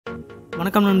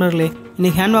வணக்கம் நண்பர்களே,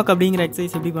 இன்றைக்கி ஹேண்ட் வாக் அப்படிங்கிற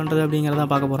எக்ஸசைஸ் எப்படி பண்ணுறது அப்படிங்கிறத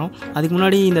பார்க்க போகிறோம். அதுக்கு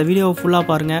முன்னாடி இந்த வீடியோ ஃபுல்லாக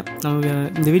பாருங்கள்.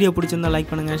 இந்த வீடியோ பிடிச்சிருந்தால் லைக்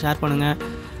பண்ணுங்கள், ஷேர் பண்ணுங்கள்,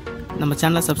 நம்ம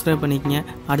சேனலை சப்ஸ்கிரைப் பண்ணிக்கங்க.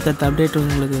 அடுத்தடுத்த அப்டேட்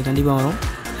உங்களுக்கு கண்டிப்பாக வரும்.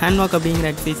 ஹேண்ட் வாக் அப்படிங்கிற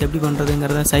எக்ஸசைஸ் எப்படி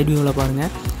பண்ணுறதுங்கிறத சைட் வியூவில்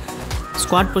பாருங்கள்.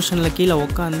 ஸ்குவாட் பொசிஷனில் கீழே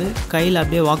உட்காந்து கையில்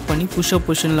அப்படியே வாக் பண்ணி புஷ்அப்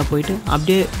பொசிஷனில் போயிட்டு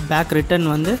அப்படியே பேக் ரிட்டன்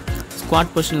வந்து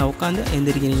ஸ்குவாட் பொசிஷனில் உட்காந்து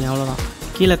எழுந்திரிக்கிறீங்க. அவ்வளோதான்.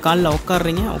 கீழே காலில்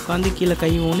உட்காடுறீங்க, உட்காந்து கீழே கை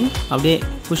ஊனி அப்படியே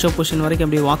புஷ்அப் பொசிஷன் வரைக்கும்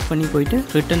அப்படியே வாக் பண்ணி போயிட்டு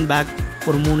ரிட்டன் பேக்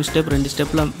ஒரு 3 ஸ்டெப் 2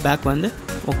 ஸ்டெப்பில் பேக் வந்து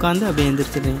உட்காந்து அப்படியே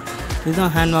எழுந்திரிச்சிடுறீங்க.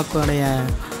 இதுதான் ஹேண்ட் வாக்கோடைய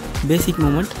பேசிக்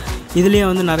மூமெண்ட். இதுலேயே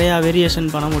வந்து நிறையா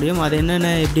வேரியேஷன் பண்ண முடியும். அது என்னென்ன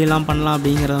எப்படியெல்லாம் பண்ணலாம்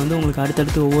அப்படிங்கிறத வந்து உங்களுக்கு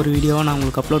அடுத்தடுத்து ஒவ்வொரு வீடியோவாக நான்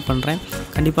உங்களுக்கு அப்லோட் பண்ணுறேன்.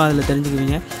 கண்டிப்பாக அதில்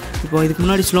தெரிஞ்சுக்குவீங்க. இப்போ இதுக்கு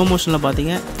முன்னாடி ஸ்லோ மோஷனில்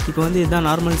பார்த்தீங்க. இப்போ வந்து இதுதான்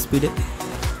நார்மல் ஸ்பீடு.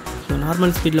 ஸோ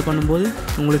நார்மல் ஸ்பீடில் பண்ணும்போது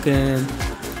உங்களுக்கு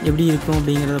எப்படி இருக்கும்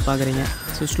அப்படிங்கிறத பார்க்குறீங்க.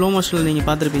 ஸோ ஸ்லோ மோஷனில் நீங்கள்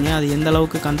பார்த்துருப்பீங்க, அது எந்த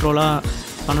அளவுக்கு கண்ட்ரோலாக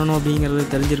பண்ணணும் அப்படிங்கிறது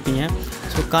தெரிஞ்சிருப்பீங்க.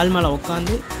 ஸோ கால் மேலே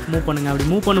உட்காந்து மூவ் பண்ணுங்கள். அப்படி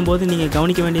மூவ் பண்ணும்போது நீங்கள்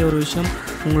கவனிக்க வேண்டிய ஒரு விஷயம்,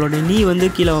 உங்களோட நீ வந்து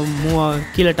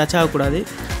கீழே டச் ஆகக்கூடாது.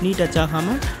 நீ டச்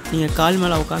ஆகாமல் நீங்கள் கால்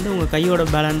மேலே உட்காந்து உங்கள் கையோட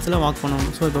பேலன்ஸில் வாக்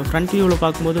பண்ணணும். ஸோ இப்போ ஃப்ரண்ட் வியூவில்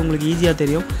பார்க்கும்போது உங்களுக்கு ஈஸியாக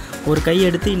தெரியும். ஒரு கை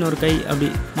எடுத்து இன்னொரு கை அப்படி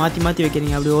மாற்றி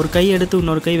வைக்கிறீங்க. அப்படி ஒரு கை எடுத்து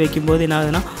இன்னொரு கை வைக்கும்போது என்ன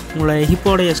ஆகுதுன்னா, உங்களோட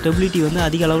ஹிப்போடைய ஸ்டெபிலிட்டி வந்து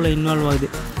அதிக அளவில் இன்வால்வ் ஆகுது.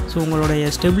 ஸோ உங்களுடைய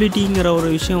ஸ்டெபிலிட்டிங்கிற ஒரு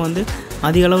விஷயம் வந்து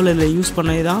அதிக அளவில் இதில் யூஸ்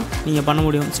பண்ணி தான் நீங்கள் பண்ண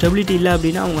முடியும். ஸ்டெபிலிட்டி இல்லை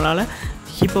அப்படின்னா உங்களால்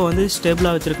ஹிப்பை வந்து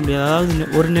ஸ்டேபிளாக வச்சுருக்க முடியாது. அதாவது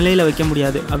ஒரு நிலையில் வைக்க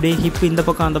முடியாது. அப்படியே ஹிப்பு இந்த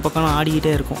பக்கம் அந்த பக்கம்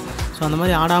ஆடிக்கிட்டே இருக்கும். ஸோ அந்த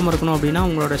மாதிரி ஆடாமல் இருக்கணும் அப்படின்னா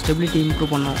உங்களோட ஸ்டெபிலிட்டி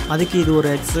இம்ப்ரூவ் பண்ணணும். அதுக்கு இது ஒரு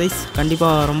எக்ஸசைஸ்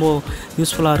கண்டிப்பாக ரொம்ப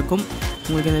யூஸ்ஃபுல்லாக இருக்கும்.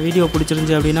 உங்களுக்கு இந்த வீடியோ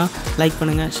பிடிச்சிருந்துச்சி அப்படின்னா லைக்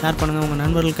பண்ணுங்கள், ஷேர் பண்ணுங்கள். உங்கள்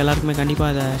நண்பர்களுக்கு எல்லாருக்குமே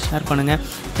கண்டிப்பாக இதை ஷேர் பண்ணுங்கள்.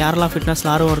 யாரெல்லாம்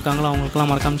ஃபிட்னஸில் ஆர்வம் இருக்காங்களோ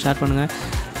அவங்களுக்குலாம் மறக்காமல் ஷேர் பண்ணுங்கள்.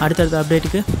 அடுத்தடுத்த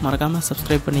அப்டேட்டுக்கு மறக்காமல்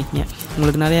சப்ஸ்கிரைப் பண்ணிக்கங்க.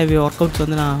 உங்களுக்கு நிறைய ஒர்க் அவுட்ஸ்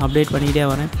வந்து நான் அப்டேட் பண்ணிக்கிட்டே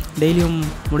வரேன். டெய்லியும்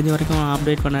முடிஞ்ச வரைக்கும்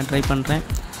அப்டேட் பண்ண ட்ரை பண்ணுறேன்.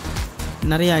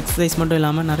 நிறைய எக்ஸசைஸ் மட்டும்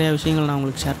இல்லாமல் நிறையா விஷயங்கள் நான்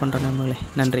உங்களுக்கு ஷேர் பண்ணுறேன் நண்பர்களே.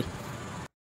 நன்றி.